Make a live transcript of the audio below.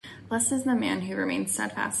Blessed is the man who remains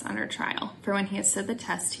steadfast under trial, for when he has stood the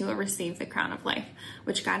test, he will receive the crown of life,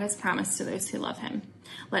 which God has promised to those who love him.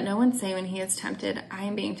 Let no one say when he is tempted, I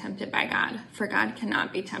am being tempted by God, for God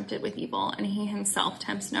cannot be tempted with evil, and he himself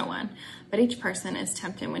tempts no one. But each person is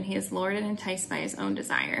tempted when he is lured and enticed by his own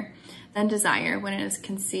desire. Then desire, when it is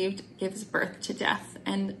conceived, gives birth to death,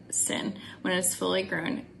 and sin, when it is fully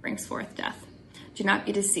grown, brings forth death. Do not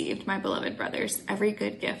be deceived, my beloved brothers. Every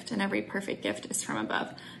good gift and every perfect gift is from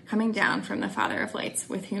above, coming down from the Father of lights,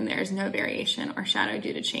 with whom there is no variation or shadow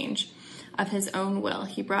due to change. Of his own will,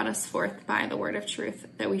 he brought us forth by the word of truth,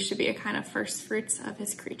 that we should be a kind of first fruits of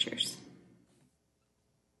his creatures.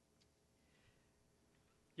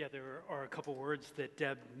 Yeah, there are a couple words that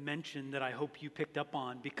Deb mentioned that I hope you picked up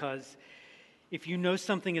on, because if you know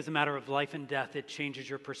something is a matter of life and death, it changes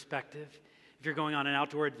your perspective. If you're going on an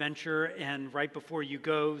outdoor adventure and right before you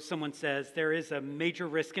go, someone says there is a major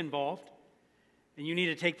risk involved and you need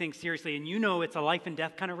to take things seriously, and you know it's a life and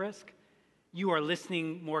death kind of risk, you are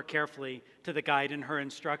listening more carefully to the guide and her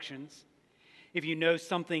instructions. If you know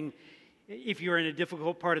something, if you're in a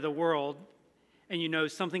difficult part of the world and you know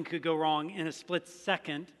something could go wrong in a split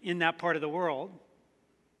second in that part of the world,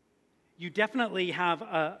 you definitely have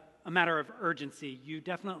a matter of urgency. You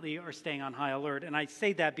definitely are staying on high alert. And I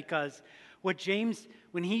say that because what James,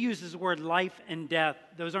 when he uses the word life and death,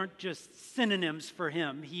 those aren't just synonyms for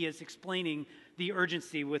him. He is explaining the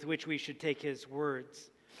urgency with which we should take his words.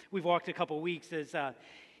 We've walked a couple weeks, as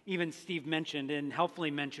even Steve mentioned and helpfully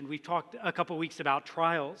mentioned, we've talked a couple weeks about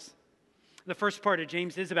trials. The first part of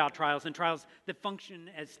James is about trials, and trials that function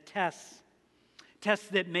as tests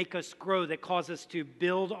that make us grow, that cause us to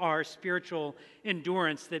build our spiritual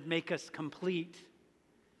endurance, that make us complete.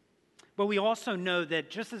 But we also know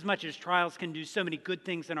that just as much as trials can do so many good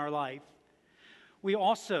things in our life,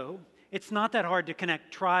 it's not that hard to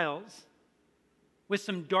connect trials with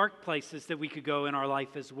some dark places that we could go in our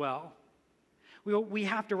life as well. We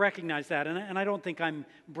have to recognize that, and I don't think I'm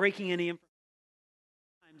breaking any information.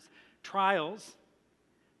 Sometimes trials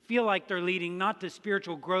feel like they're leading not to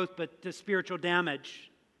spiritual growth, but to spiritual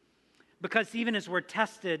damage. Because even as we're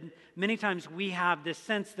tested, many times we have this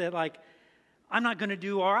sense that, like, I'm not going to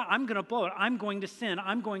do all right. I'm going to blow it. I'm going to sin.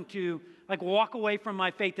 I'm going to walk away from my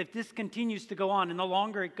faith. If this continues to go on, and the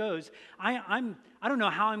longer it goes, I don't know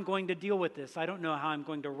how I'm going to deal with this. I don't know how I'm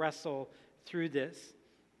going to wrestle through this.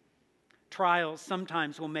 Trials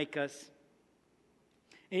sometimes will make us,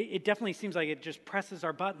 it definitely seems like it just presses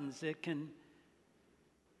our buttons. It can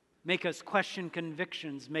make us question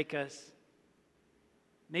convictions, make us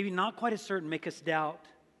maybe not quite as certain, make us doubt.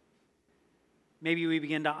 Maybe we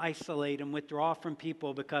begin to isolate and withdraw from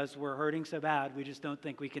people because we're hurting so bad we just don't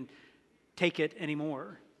think we can take it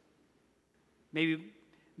anymore.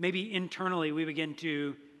 Maybe internally we begin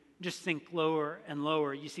to just sink lower and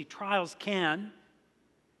lower. You see, trials can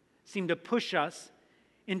seem to push us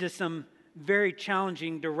into some very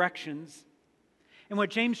challenging directions. And what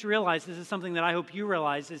James realizes is something that I hope you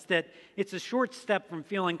realize, is that it's a short step from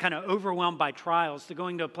feeling kind of overwhelmed by trials to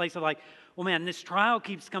going to a place of like, well, man, this trial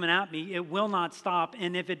keeps coming at me. It will not stop.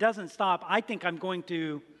 And if it doesn't stop, I think I'm going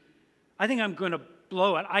to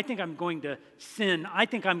blow it. I think I'm going to sin. I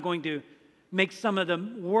think I'm going to make some of the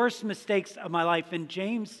worst mistakes of my life. And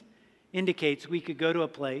James indicates we could go to a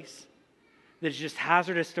place that is just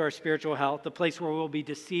hazardous to our spiritual health, a place where we'll be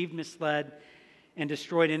deceived, misled, and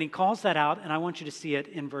destroyed. And he calls that out, and I want you to see it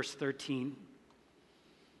in verse 13.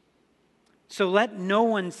 So let no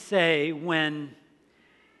one say when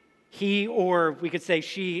he, or we could say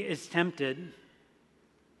she, is tempted.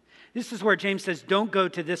 This is where James says, don't go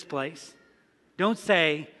to this place. Don't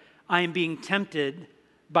say, I am being tempted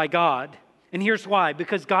by God. And here's why.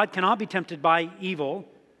 Because God cannot be tempted by evil,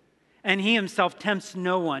 and he himself tempts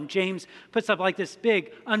no one. James puts up like this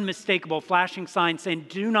big, unmistakable flashing sign saying,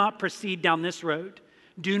 do not proceed down this road.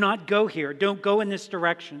 Do not go here. Don't go in this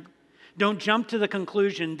direction. Don't jump to the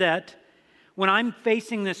conclusion that when I'm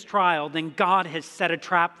facing this trial, then God has set a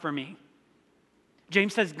trap for me.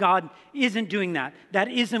 James says God isn't doing that. That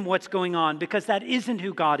isn't what's going on, because that isn't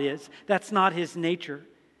who God is. That's not his nature.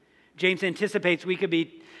 James anticipates we could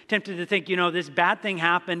be tempted to think, this bad thing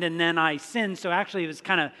happened and then I sinned, so actually it was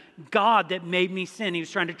kind of God that made me sin. He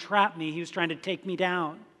was trying to trap me. He was trying to take me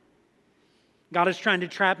down. God is trying to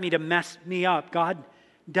trap me to mess me up. God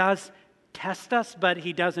does test us, but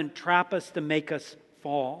he doesn't trap us to make us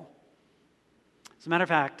fall. As a matter of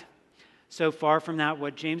fact, so far from that,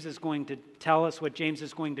 what James is going to tell us, what James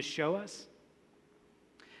is going to show us,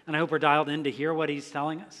 and I hope we're dialed in to hear what he's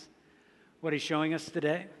telling us, what he's showing us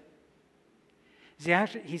today,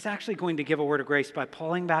 is he's actually going to give a word of grace by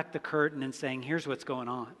pulling back the curtain and saying, here's what's going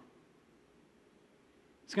on.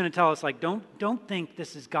 It's going to tell us, like, don't think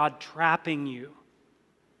this is God trapping you.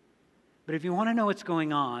 But if you want to know what's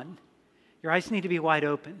going on, your eyes need to be wide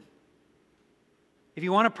open. If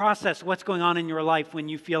you want to process what's going on in your life when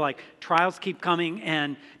you feel like trials keep coming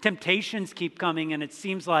and temptations keep coming and it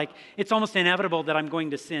seems like it's almost inevitable that I'm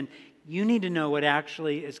going to sin, you need to know what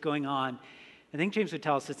actually is going on. I think James would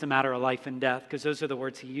tell us it's a matter of life and death, because those are the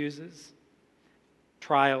words he uses.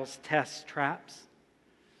 Trials, tests, traps.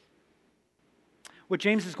 What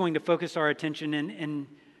James is going to focus our attention in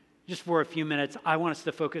just for a few minutes, I want us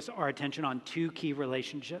to focus our attention on two key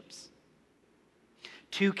relationships.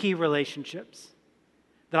 Two key relationships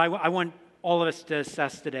that I want all of us to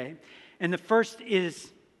assess today. And the first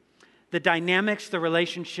is the dynamics, the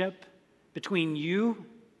relationship between you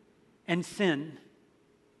and sin.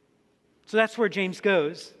 So that's where James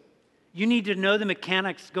goes. You need to know the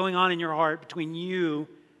mechanics going on in your heart between you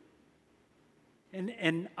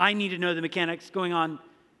and I need to know the mechanics going on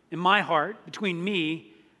in my heart between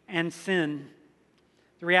me and sin.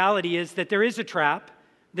 The reality is that there is a trap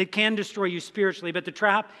that can destroy you spiritually, but the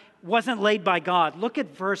trap wasn't laid by God. Look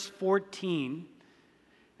at verse 14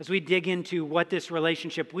 as we dig into what this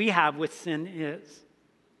relationship we have with sin is.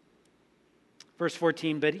 Verse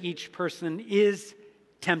 14, but each person is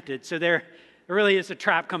tempted. So there really is a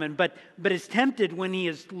trap coming, but is tempted when he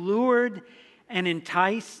is lured and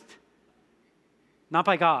enticed, not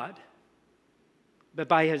by God, but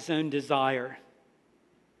by his own desire.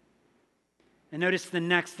 And notice the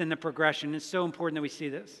next in the progression. It's so important that we see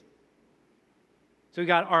this. So we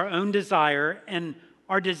got our own desire, and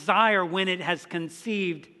our desire, when it has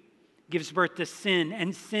conceived, gives birth to sin.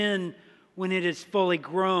 And sin, when it is fully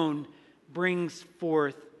grown, brings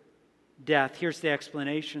forth death. Here's the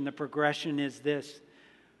explanation. The progression is this.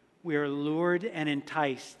 We are lured and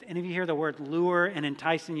enticed. And if you hear the word lure and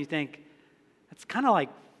entice, and you think, that's kind of like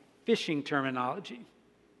fishing terminology.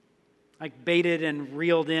 Like baited and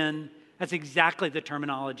reeled in. That's exactly the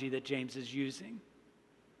terminology that James is using.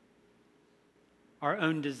 Our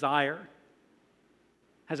own desire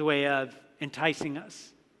has a way of enticing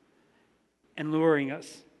us and luring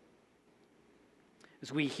us.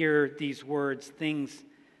 As we hear these words, things,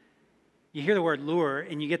 you hear the word lure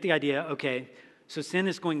and you get the idea, okay, so sin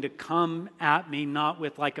is going to come at me not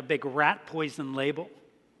with like a big rat poison label,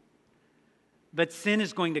 but sin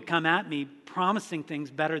is going to come at me promising things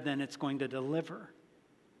better than it's going to deliver.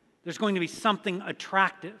 There's going to be something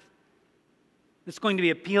attractive that's going to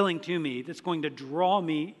be appealing to me, that's going to draw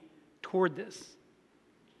me toward this.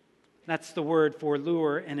 That's the word for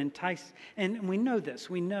lure and entice. And we know this.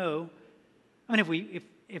 We know,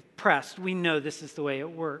 if pressed, we know this is the way it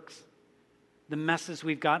works. The messes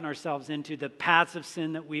we've gotten ourselves into, the paths of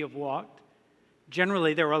sin that we have walked.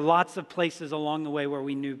 Generally, there were lots of places along the way where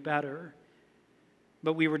we knew better,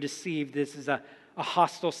 but we were deceived. This is a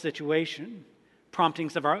hostile situation.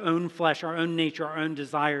 Promptings of our own flesh, our own nature, our own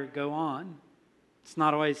desire go on. It's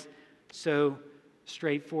not always so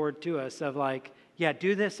straightforward to us of like, yeah,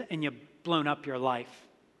 do this and you've blown up your life.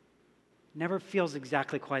 Never feels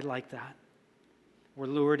exactly quite like that. We're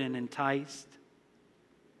lured and enticed.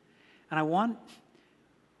 And I want,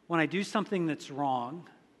 when I do something that's wrong,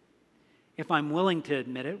 if I'm willing to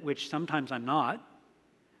admit it, which sometimes I'm not,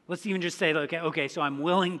 let's even just say, okay, so I'm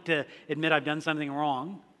willing to admit I've done something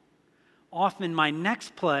wrong. Often my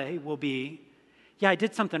next play will be, yeah, I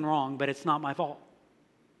did something wrong, but it's not my fault.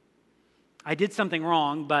 I did something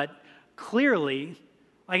wrong, but clearly,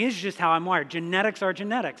 like it's just how I'm wired. Genetics are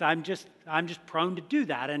genetics. I'm just prone to do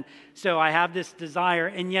that. And so I have this desire,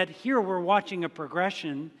 and yet here we're watching a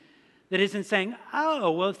progression that isn't saying,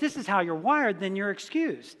 oh, well, if this is how you're wired, then you're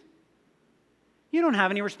excused. You don't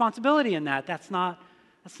have any responsibility in that. That's not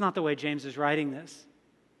the way James is writing this.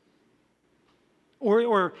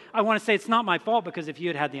 Or I want to say it's not my fault, because if you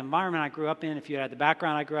had had the environment I grew up in, if you had the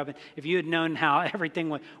background I grew up in, if you had known how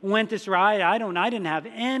everything went this right, I didn't have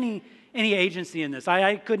any agency in this.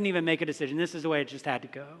 I couldn't even make a decision. This is the way it just had to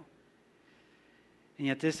go. And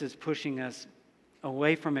yet this is pushing us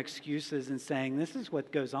away from excuses and saying, this is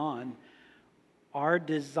what goes on. Our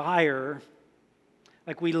desire,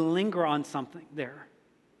 like we linger on something there.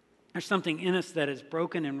 There's something in us that is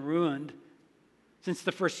broken and ruined since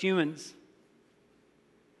the first humans.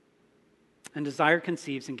 And desire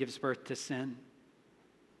conceives and gives birth to sin.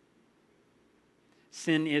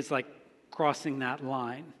 Sin is like crossing that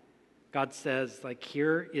line. God says, like,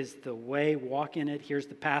 here is the way, walk in it. Here's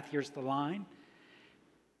the path, here's the line.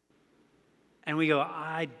 And we go,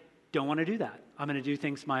 I don't want to do that. I'm going to do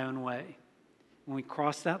things my own way. When we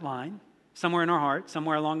cross that line, somewhere in our heart,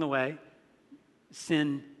 somewhere along the way,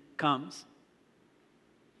 sin comes.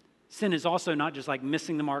 Sin is also not just like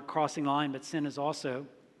missing the mark, crossing the line, but sin is also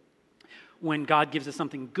when God gives us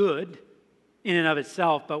something good in and of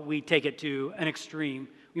itself, but we take it to an extreme.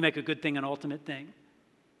 We make a good thing an ultimate thing.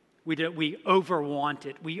 We over-want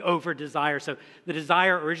it. We over-desire. So the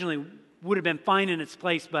desire originally would have been fine in its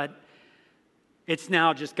place, but it's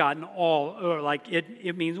now just gotten or like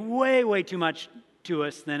it means way, way too much to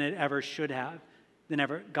us than it ever should have,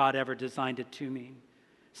 than God ever designed it to mean.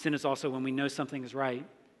 Sin is also when we know something is right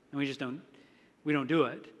and we don't do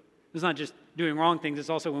it. It's not just doing wrong things, it's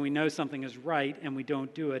also when we know something is right and we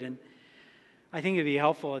don't do it. And I think it'd be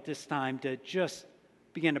helpful at this time to just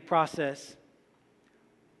begin to process,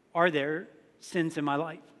 are there sins in my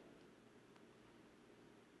life?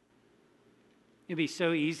 It'd be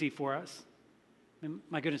so easy for us.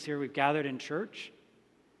 My goodness, here we've gathered in church.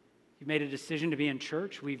 You've made a decision to be in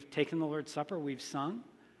church. We've taken the Lord's Supper. We've sung.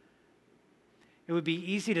 It would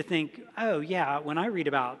be easy to think, oh yeah, when I read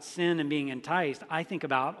about sin and being enticed, I think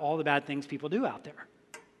about all the bad things people do out there.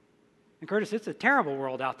 And Curtis, it's a terrible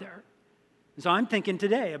world out there. And so I'm thinking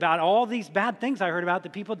today about all these bad things I heard about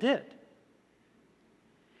that people did.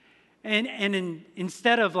 And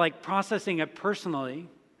instead of like processing it personally,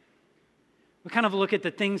 we kind of look at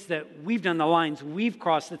the things that we've done, the lines we've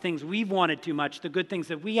crossed, the things we've wanted too much, the good things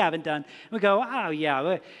that we haven't done. And we go, oh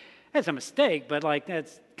yeah, that's a mistake, but like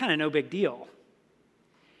that's kind of no big deal.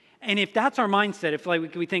 And if that's our mindset, if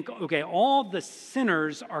like we think, okay, all the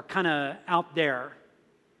sinners are kind of out there,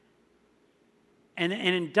 and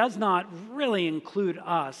it does not really include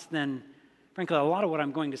us, then frankly, a lot of what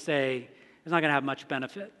I'm going to say is not going to have much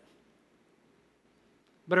benefit.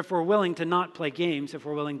 But if we're willing to not play games, if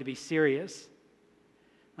we're willing to be serious,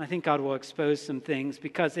 I think God will expose some things,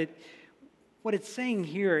 because what it's saying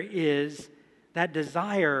here is that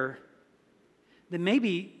desire that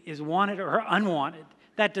maybe is wanted or unwanted,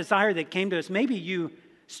 that desire that came to us, maybe you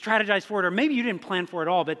strategized for it, or maybe you didn't plan for it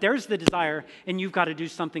all, but there's the desire and you've got to do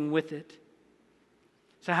something with it.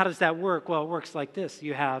 So how does that work? Well, it works like this.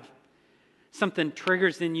 You have something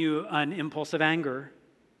triggers in you an impulse of anger.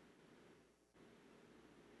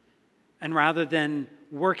 And rather than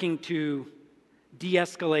working to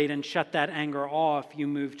de-escalate and shut that anger off, you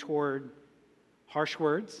move toward harsh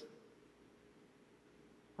words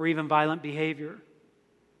or even violent behavior.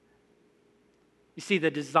 You see,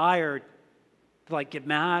 the desire to like get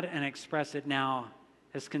mad and express it now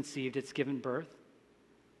has conceived, it's given birth,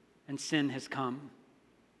 and sin has come.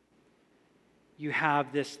 You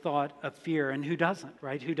have this thought of fear, and who doesn't,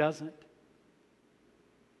 right? Who doesn't?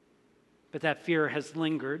 But that fear has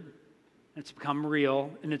lingered, and it's become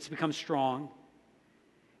real, and it's become strong,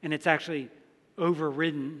 and it's actually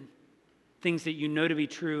overridden things that you know to be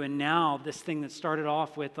true. And now this thing that started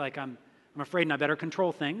off with like, I'm afraid and I better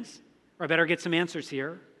control things, or I better get some answers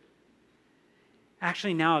here,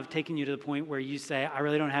 actually now I've taken you to the point where you say, I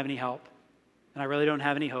really don't have any help, and I really don't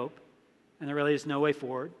have any hope, and there really is no way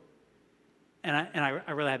forward, and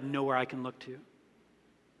I really have nowhere I can look to.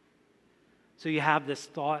 So you have this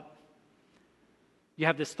thought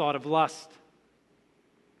of lust.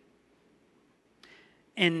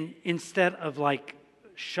 And instead of like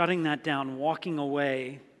shutting that down, walking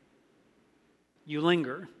away, you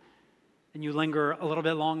linger, and you linger a little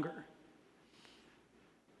bit longer.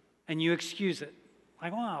 And you excuse it.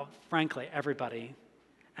 Like, well, frankly, everybody.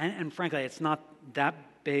 And frankly, it's not that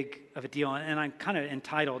big of a deal. And I'm kind of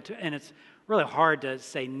entitled to, and it's really hard to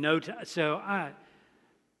say no to.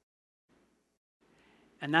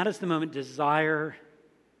 And that is the moment desire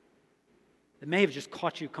that may have just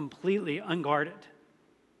caught you completely unguarded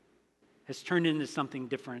has turned into something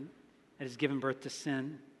different. It has given birth to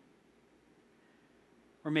sin.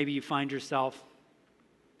 Or maybe you find yourself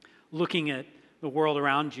looking at the world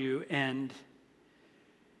around you and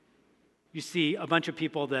you see a bunch of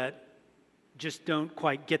people that just don't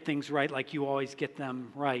quite get things right like you always get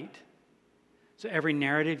them right. So every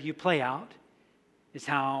narrative you play out is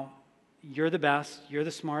how you're the best, you're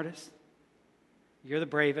the smartest, you're the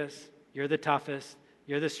bravest, you're the toughest,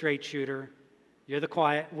 you're the straight shooter, you're the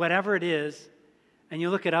quiet, whatever it is, and you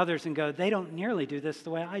look at others and go, they don't nearly do this the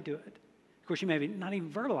way I do it. Of course, you maybe not even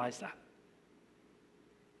verbalize that.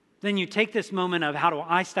 Then you take this moment of how do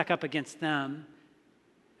I stack up against them,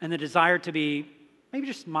 and the desire to be maybe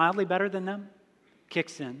just mildly better than them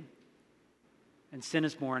kicks in, and sin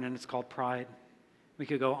is born, and it's called pride. We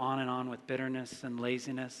could go on and on with bitterness and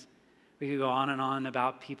laziness. We could go on and on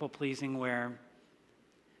about people-pleasing where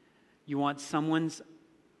you want someone's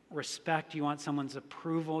respect, you want someone's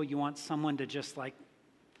approval, you want someone to just like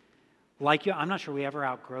you. I'm not sure we ever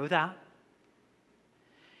outgrow that.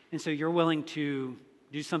 And so you're willing to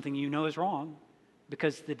do something you know is wrong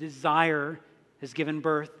because the desire has given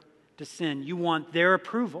birth to sin. You want their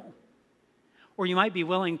approval. Or you might be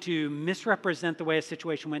willing to misrepresent the way a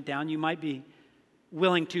situation went down. You might be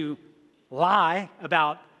willing to lie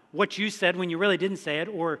about what you said when you really didn't say it,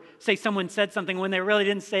 or say someone said something when they really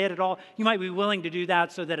didn't say it at all. You might be willing to do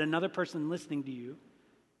that so that another person listening to you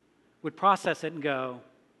would process it and go,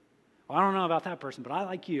 well, I don't know about that person, but I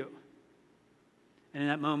like you. And in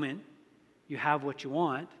that moment, you have what you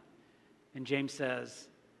want. And James says,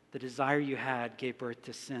 the desire you had gave birth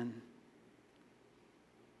to sin.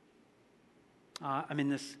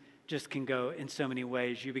 This just can go in so many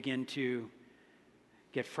ways. You begin to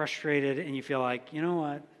get frustrated and you feel like, you know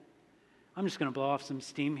what? I'm just going to blow off some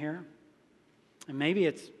steam here. And maybe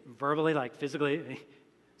it's verbally, like physically,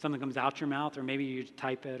 something comes out your mouth, or maybe you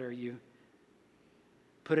type it or you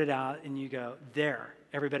put it out and you go, there,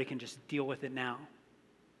 everybody can just deal with it now.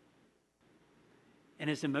 And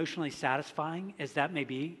as emotionally satisfying as that may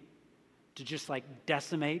be, to just like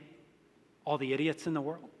decimate all the idiots in the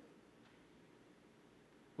world,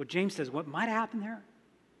 what James says, what might happen there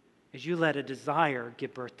is you let a desire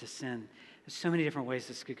give birth to sin. There's so many different ways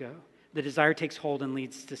this could go. The desire takes hold and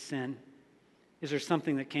leads to sin. Is there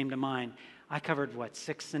something that came to mind? I covered,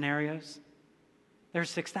 6 scenarios? There's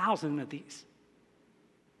 6,000 of these.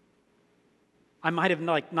 I might have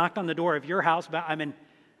knocked on the door of your house, but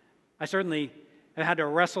I certainly have had to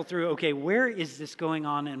wrestle through, okay, where is this going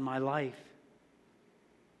on in my life?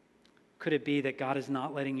 Could it be that God is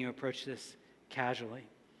not letting you approach this casually?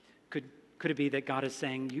 Could it be that God is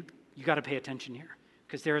saying, you got to pay attention here,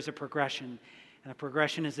 because there is a progression, and a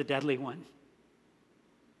progression is a deadly one.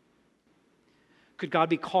 Could God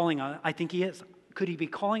be calling on, I think he is, could he be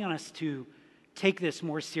calling on us to take this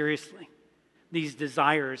more seriously, these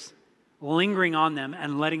desires, lingering on them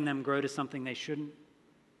and letting them grow to something they shouldn't?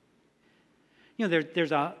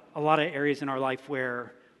 There's a lot of areas in our life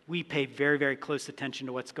where we pay very, very close attention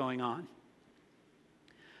to what's going on.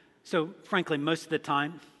 So frankly, most of the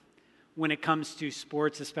time, when it comes to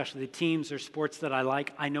sports, especially teams or sports that I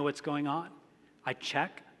like, I know what's going on. I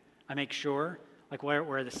check, I make sure, where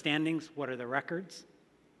are the standings, what are the records,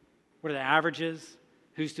 what are the averages,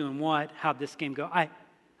 who's doing what, how'd this game go.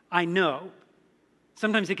 I know.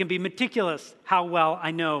 Sometimes it can be meticulous how well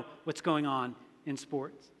I know what's going on in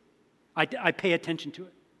sports. I pay attention to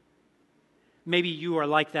it. Maybe you are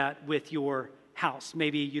like that with your house.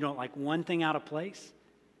 Maybe you don't like one thing out of place.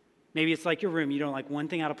 Maybe it's like your room. You don't like one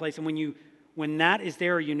thing out of place. And when that is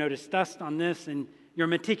there, you notice dust on this, and you're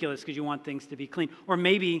meticulous because you want things to be clean. Or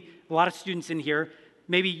maybe a lot of students in here,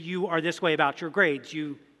 maybe you are this way about your grades.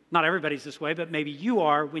 Not everybody's this way, but maybe you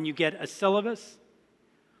are when you get a syllabus,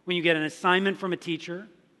 when you get an assignment from a teacher.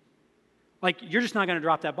 You're just not going to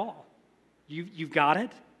drop that ball. You've got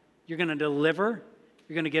it. You're going to deliver.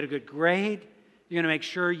 You're going to get a good grade. You're going to make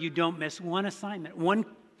sure you don't miss one assignment,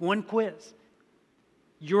 one quiz.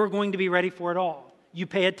 You're going to be ready for it all. You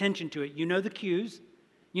pay attention to it. You know the cues.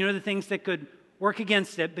 You know the things that could work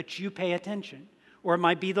against it, but you pay attention. Or it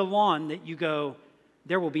might be the lawn that you go,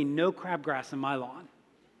 there will be no crabgrass in my lawn.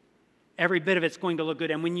 Every bit of it's going to look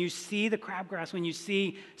good. And when you see the crabgrass, when you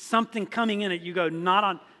see something coming in it, you go, not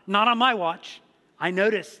on my watch. I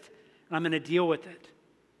noticed, and I'm going to deal with it.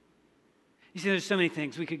 You see, there's so many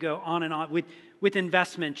things. We could go on and on. With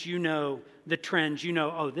investments, you know the trends. You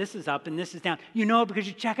know, this is up and this is down. You know it because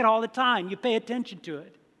you check it all the time. You pay attention to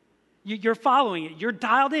it. You're following it. You're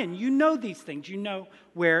dialed in. You know these things. You know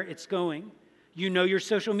where it's going. You know your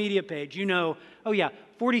social media page. You know,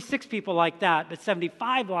 46 people like that, but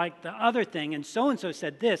 75 like the other thing, and so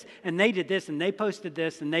said this, and they did this, and they posted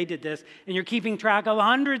this, and they did this, and you're keeping track of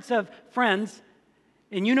hundreds of friends,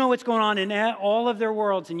 and you know what's going on in all of their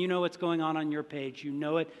worlds, and you know what's going on your page. You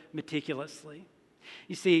know it meticulously.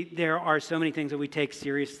 You see, there are so many things that we take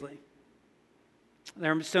seriously.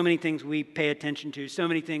 There are so many things we pay attention to, so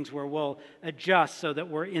many things where we'll adjust so that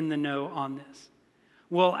we're in the know on this.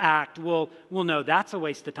 We'll act, we'll know that's a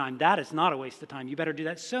waste of time. That is not a waste of time. You better do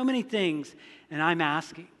that. So many things, and I'm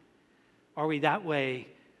asking, are we that way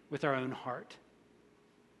with our own heart?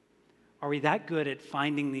 Are we that good at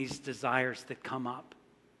finding these desires that come up?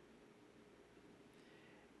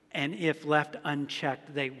 And if left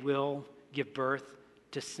unchecked, they will give birth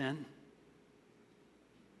to sin.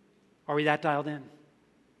 Are we that dialed in?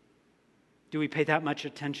 Do we pay that much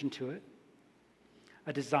attention to it?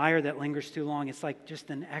 A desire that lingers too long, it's like just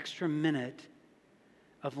an extra minute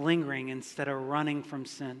of lingering instead of running from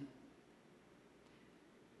sin.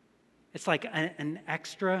 It's like an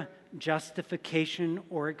extra justification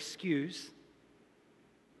or excuse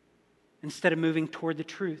instead of moving toward the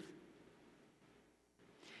truth.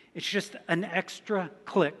 It's just an extra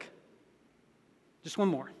click. Just one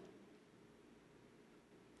more.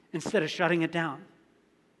 Instead of shutting it down.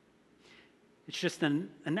 It's just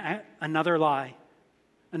another lie,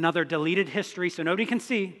 another deleted history so nobody can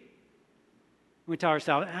see. We tell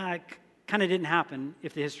ourselves, it kind of didn't happen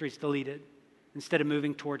if the history's deleted, instead of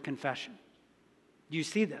moving toward confession. Do you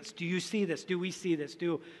see this? Do you see this? Do we see this?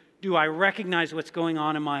 Do I recognize what's going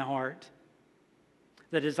on in my heart?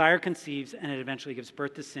 The desire conceives and it eventually gives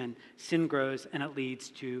birth to sin. Sin grows and it leads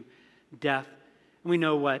to death. And we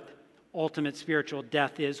know what ultimate spiritual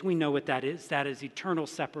death is. We know what that is. That is eternal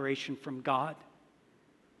separation from God.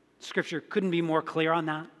 Scripture couldn't be more clear on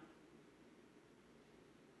that.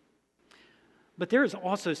 But there is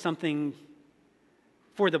also something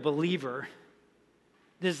for the believer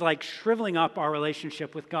that is like shriveling up our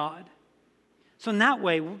relationship with God. So in that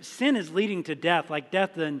way, sin is leading to death, like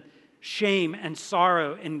death in shame and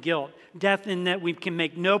sorrow and guilt. Death in that we can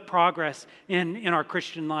make no progress in our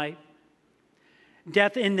Christian life.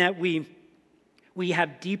 Death in that we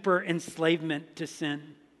have deeper enslavement to sin.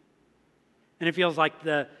 And it feels like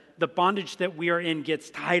the bondage that we are in gets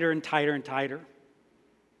tighter and tighter and tighter.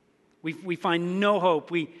 We find no hope.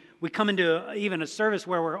 We come into even a service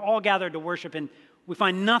where we're all gathered to worship and we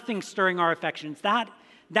find nothing stirring our affections.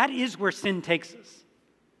 That is where sin takes us.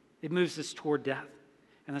 It moves us toward death.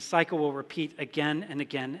 And the cycle will repeat again and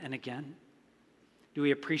again and again. Do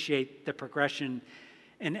we appreciate the progression?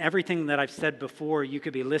 And everything that I've said before, you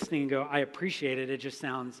could be listening and go, I appreciate it. It just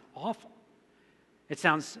sounds awful. It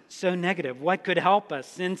sounds so negative. What could help us?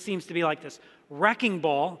 Sin seems to be like this wrecking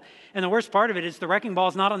ball. And the worst part of it is the wrecking ball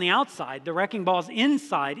is not on the outside. The wrecking ball is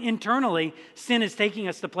inside. Internally, sin is taking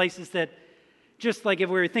us to places that, just like if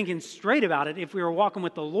we were thinking straight about it, if we were walking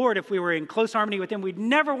with the Lord, if we were in close harmony with Him, we'd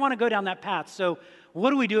never want to go down that path. So what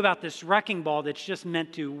do we do about this wrecking ball that's just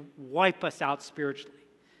meant to wipe us out spiritually?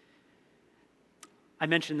 I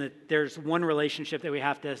mentioned that there's one relationship that we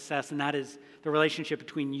have to assess, and that is the relationship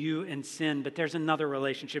between you and sin. But there's another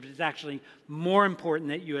relationship. It's actually more important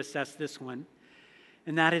that you assess this one,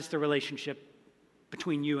 and that is the relationship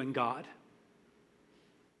between you and God.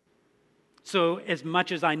 So as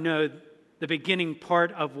much as I know the beginning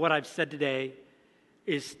part of what I've said today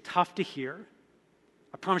is tough to hear,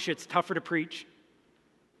 I promise you it's tougher to preach.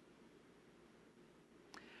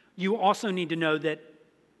 You also need to know that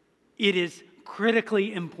it is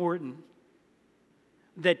critically important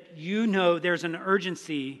that you know there's an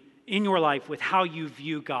urgency in your life with how you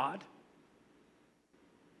view God.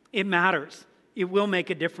 It matters. It will make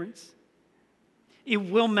a difference. It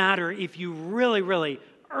will matter if you really, really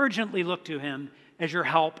urgently look to Him as your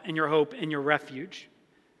help and your hope and your refuge,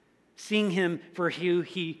 seeing Him for who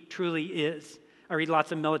He truly is. I read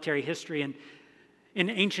lots of military history, and in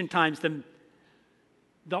ancient times,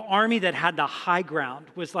 the army that had the high ground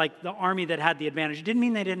was like the army that had the advantage. It didn't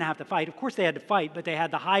mean they didn't have to fight. Of course they had to fight, but they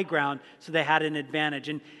had the high ground, so they had an advantage.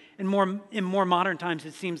 And in more modern times,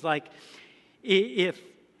 it seems like if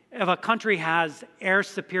a country has air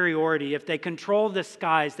superiority, if they control the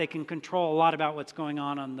skies, they can control a lot about what's going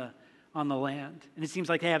on the land. And it seems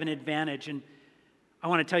like they have an advantage. And I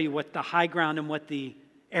want to tell you what the high ground and what the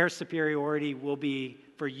air superiority will be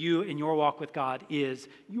for you in your walk with God is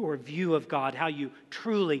your view of God, how you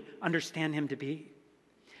truly understand Him to be.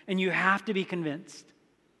 And you have to be convinced.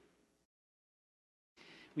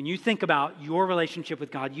 When you think about your relationship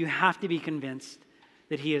with God, you have to be convinced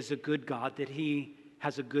that He is a good God, that He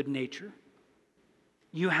has a good nature.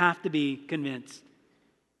 You have to be convinced.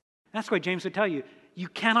 That's why James would tell you, you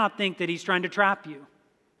cannot think that He's trying to trap you.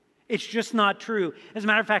 It's just not true. As a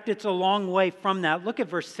matter of fact, it's a long way from that. Look at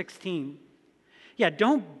verse 16. Yeah,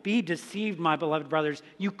 don't be deceived, my beloved brothers.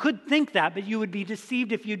 You could think that, but you would be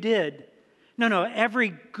deceived if you did. No, every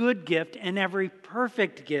good gift and every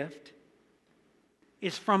perfect gift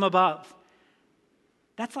is from above.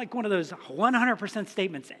 That's like one of those 100%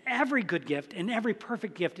 statements. Every good gift and every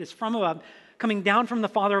perfect gift is from above, coming down from the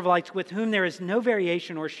Father of lights, with whom there is no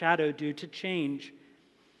variation or shadow due to change.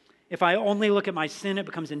 If I only look at my sin, it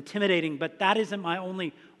becomes intimidating, but that isn't my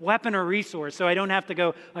only weapon or resource. So I don't have to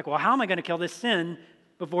go like, well, how am I going to kill this sin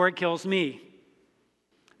before it kills me?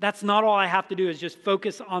 That's not all I have to do is just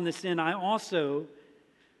focus on the sin. I also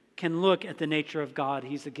can look at the nature of God.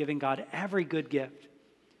 He's a giving God, every good gift.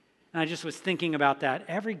 And I just was thinking about that.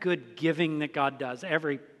 Every good giving that God does,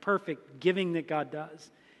 every perfect giving that God does,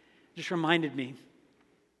 just reminded me,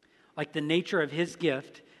 like the nature of His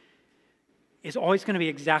gift is always going to be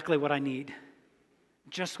exactly what I need.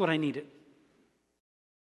 Just what I needed.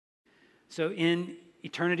 So in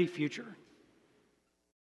eternity future,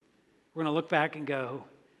 we're going to look back and go,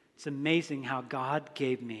 it's amazing how God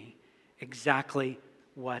gave me exactly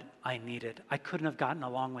what I needed. I couldn't have gotten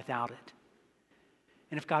along without it.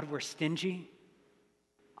 And if God were stingy,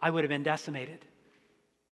 I would have been decimated.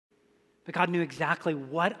 But God knew exactly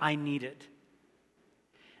what I needed.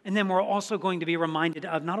 And then we're also going to be reminded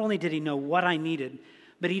of not only did he know what I needed,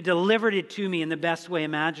 but he delivered it to me in the best way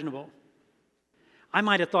imaginable. I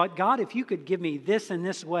might have thought, God, if you could give me this in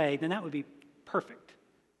this way, then that would be perfect.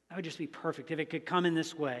 That would just be perfect. If it could come in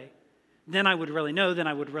this way, then I would really know, then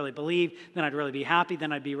I would really believe, then I'd really be happy,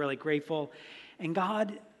 then I'd be really grateful. And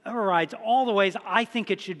God overrides all the ways I think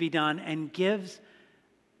it should be done and gives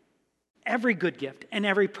every good gift and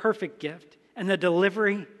every perfect gift. And the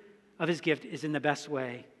delivery of his gift is in the best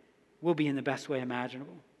way, will be in the best way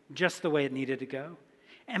imaginable, just the way it needed to go.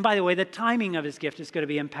 And by the way, the timing of his gift is going to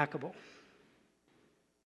be impeccable.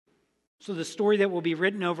 So the story that will be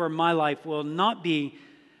written over my life will not be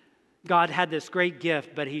God had this great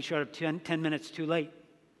gift, but he showed up 10 minutes too late,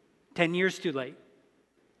 10 years too late.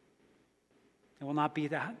 It will not be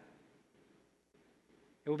that.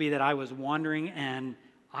 It will be that I was wandering and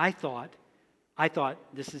I thought,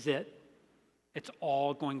 this is it. It's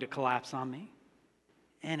all going to collapse on me.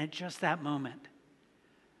 And at just that moment,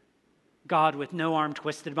 God, with no arm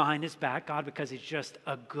twisted behind his back, God, because he's just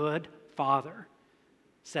a good father,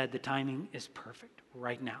 said the timing is perfect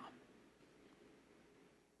right now.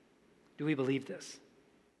 Do we believe this?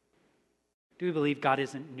 Do we believe God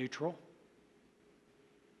isn't neutral?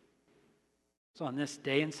 So on this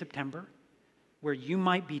day in September, where you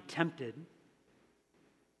might be tempted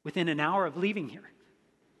within an hour of leaving here,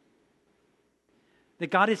 that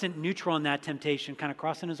God isn't neutral in that temptation, kind of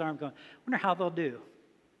crossing his arm going, I wonder how they'll do.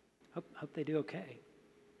 Hope they do okay.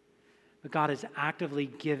 But God is actively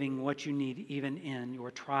giving what you need even in your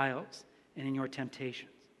trials and in your temptations.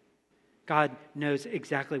 God knows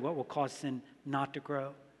exactly what will cause sin not to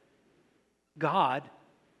grow. God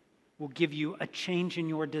will give you a change in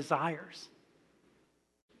your desires.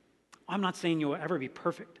 I'm not saying you will ever be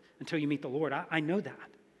perfect until you meet the Lord. I know that.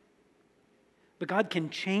 But God can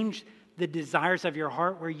change the desires of your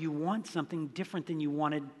heart where you want something different than you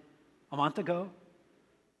wanted a month ago,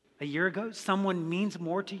 a year ago. Someone means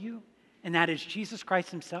more to you, and that is Jesus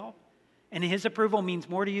Christ himself. And his approval means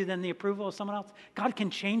more to you than the approval of someone else. God can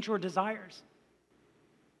change your desires.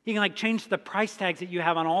 He can change the price tags that you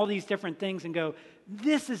have on all these different things and go,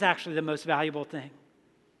 this is actually the most valuable thing.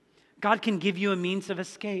 God can give you a means of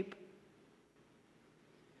escape.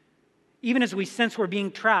 Even as we sense we're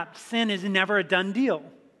being trapped, sin is never a done deal.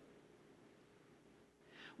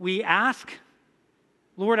 We ask,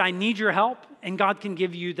 Lord, I need your help, and God can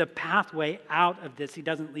give you the pathway out of this. He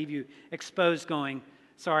doesn't leave you exposed going,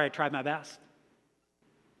 sorry, I tried my best.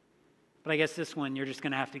 But I guess this one, you're just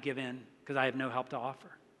going to have to give in because I have no help to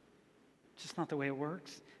offer. It's just not the way it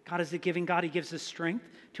works. God is a giving God. He gives us strength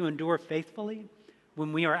to endure faithfully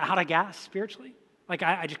when we are out of gas spiritually.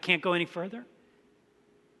 I just can't go any further.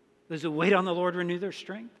 Those who wait on the Lord renew their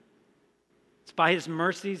strength. It's by his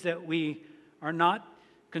mercies that we are not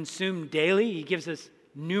consumed daily. He gives us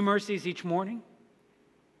new mercies each morning.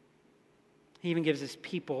 He even gives us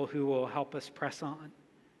people who will help us press on.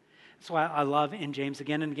 That's why I love in James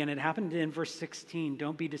again and again. It happened in verse 16.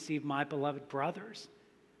 Don't be deceived, my beloved brothers,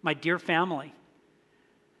 my dear family.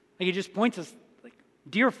 He just points us,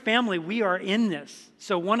 dear family, we are in this.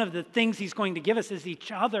 So one of the things he's going to give us is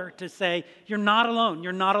each other to say, you're not alone,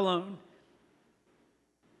 you're not alone.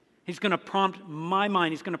 He's going to prompt my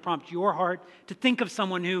mind, he's going to prompt your heart to think of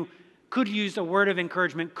someone who could use a word of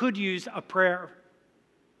encouragement, could use a prayer,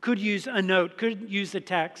 could use a note, could use a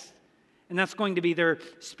text. And that's going to be their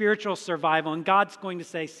spiritual survival. And God's going to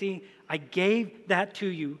say, see, I gave that to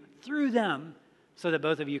you through them so that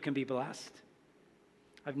both of you can be blessed.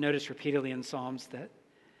 I've noticed repeatedly in Psalms that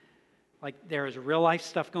there is real life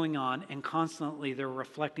stuff going on, and constantly they're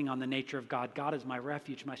reflecting on the nature of God. God is my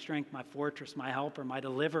refuge, my strength, my fortress, my helper, my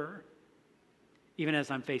deliverer. Even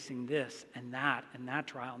as I'm facing this and that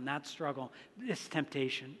trial and that struggle, this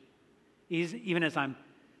temptation, even as I'm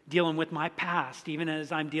dealing with my past, even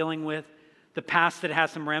as I'm dealing with the past that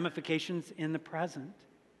has some ramifications in the present.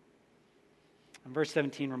 And verse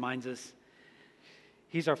 17 reminds us,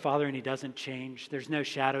 he's our Father and he doesn't change. There's no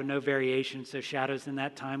shadow, no variation. So shadows in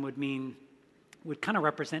that time would kind of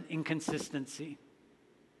represent inconsistency.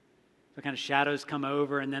 So kind of shadows come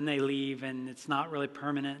over and then they leave and it's not really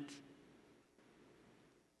permanent.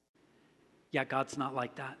 Yeah, God's not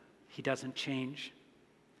like that. He doesn't change.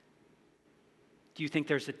 Do you think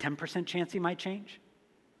there's a 10% chance he might change?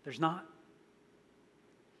 There's not.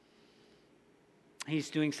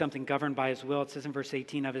 He's doing something governed by his will. It says in verse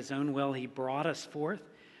 18, of his own will, he brought us forth.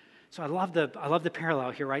 So I love the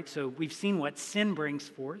parallel here, right? So we've seen what sin brings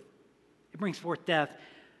forth. It brings forth death.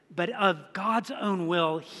 But of God's own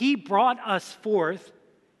will, he brought us forth.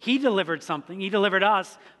 He delivered something. He delivered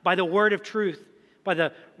us by the word of truth, by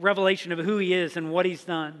the revelation of who he is and what he's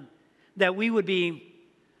done, that we would be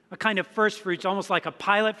a kind of first fruits, almost like a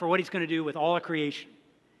pilot for what he's going to do with all of creation.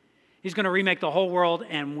 He's going to remake the whole world,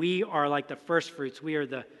 and we are like the first fruits. We are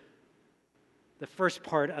the first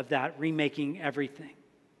part of that, remaking everything.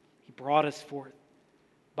 He brought us forth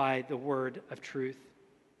by the word of truth.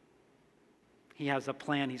 He has a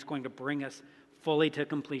plan. He's going to bring us fully to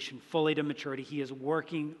completion, fully to maturity. He is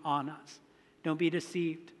working on us. Don't be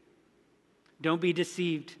deceived. Don't be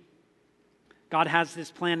deceived. God has this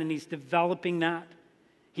plan, and he's developing that.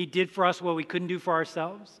 He did for us what we couldn't do for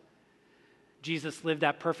ourselves. Jesus lived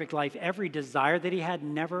that perfect life. Every desire that he had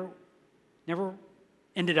never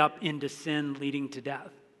ended up into sin leading to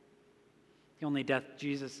death. The only death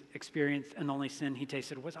Jesus experienced and the only sin he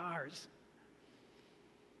tasted was ours.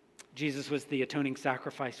 Jesus was the atoning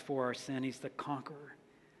sacrifice for our sin. He's the conqueror.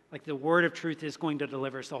 Like the word of truth is going to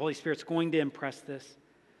deliver us. The Holy Spirit's going to impress this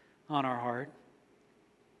on our heart.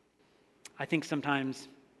 I think sometimes,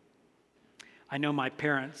 I know my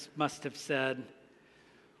parents must have said,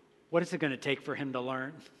 what is it going to take for him to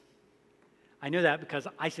learn? I know that because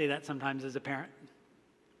I say that sometimes as a parent.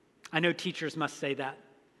 I know teachers must say that.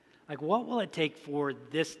 Like, what will it take for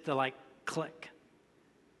this to click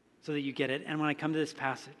so that you get it? And when I come to this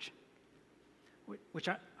passage, which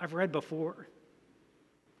I've read before,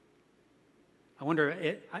 I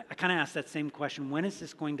wonder, I kind of ask that same question, when is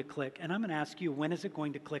this going to click? And I'm going to ask you, when is it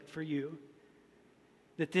going to click for you?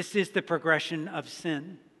 That this is the progression of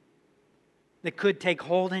sin that could take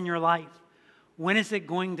hold in your life. When is it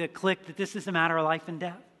going to click that this is a matter of life and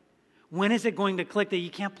death? When is it going to click that you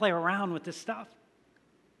can't play around with this stuff?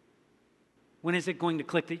 When is it going to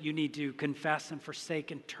click that you need to confess and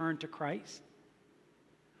forsake and turn to Christ?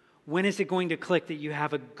 When is it going to click that you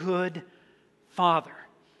have a good Father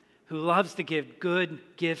who loves to give good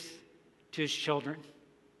gifts to his children?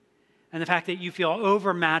 And the fact that you feel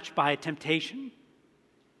overmatched by a temptation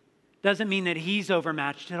doesn't mean that he's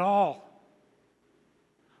overmatched at all.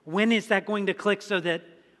 When is that going to click so that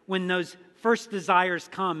when those first desires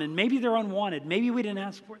come, and maybe they're unwanted, maybe we didn't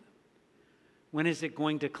ask for them, when is it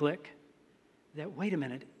going to click that, wait a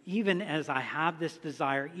minute, even as I have this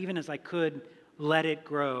desire, even as I could let it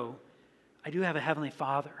grow, I do have a Heavenly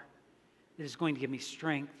Father that is going to give me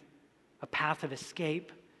strength, a path of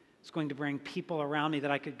escape. It's going to bring people around me that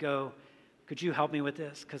I could go, could you help me with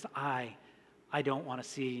this? Because I don't want to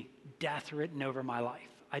see death written over my life.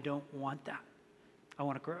 I don't want that. I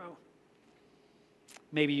want to grow.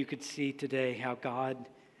 Maybe you could see today how God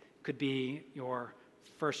could be your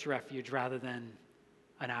first refuge rather than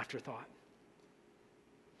an afterthought.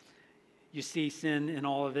 You see sin in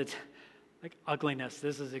all of its ugliness.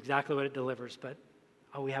 This is exactly what it delivers, but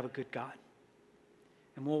we have a good God.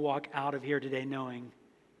 And we'll walk out of here today knowing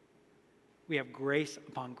we have grace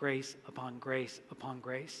upon grace upon grace upon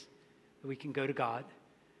grace that we can go to God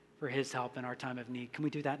for his help in our time of need. Can we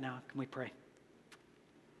do that now? Can we pray?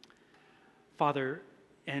 Father,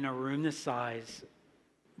 in a room this size,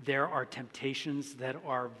 there are temptations that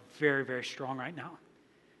are very, very strong right now.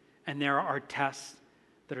 And there are tests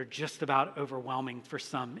that are just about overwhelming for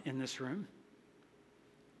some in this room.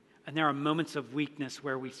 And there are moments of weakness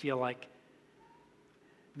where we feel like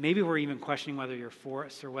maybe we're even questioning whether you're for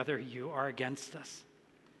us or whether you are against us.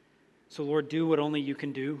 So Lord, do what only you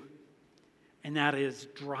can do. And that is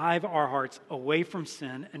drive our hearts away from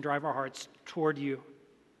sin and drive our hearts toward you.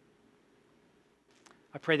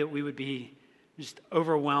 I pray that we would be just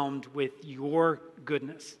overwhelmed with your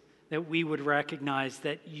goodness, that we would recognize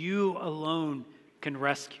that you alone can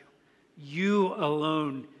rescue. You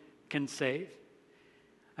alone can save.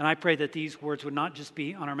 And I pray that these words would not just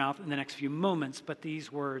be on our mouth in the next few moments, but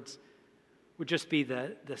these words would just be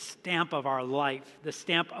the stamp of our life, the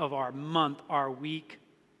stamp of our month, our week,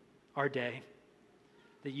 our day,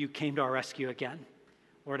 that you came to our rescue again.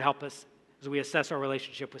 Lord, help us as we assess our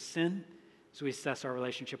relationship with sin, as we assess our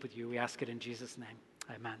relationship with you. We ask it in Jesus' name.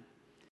 Amen.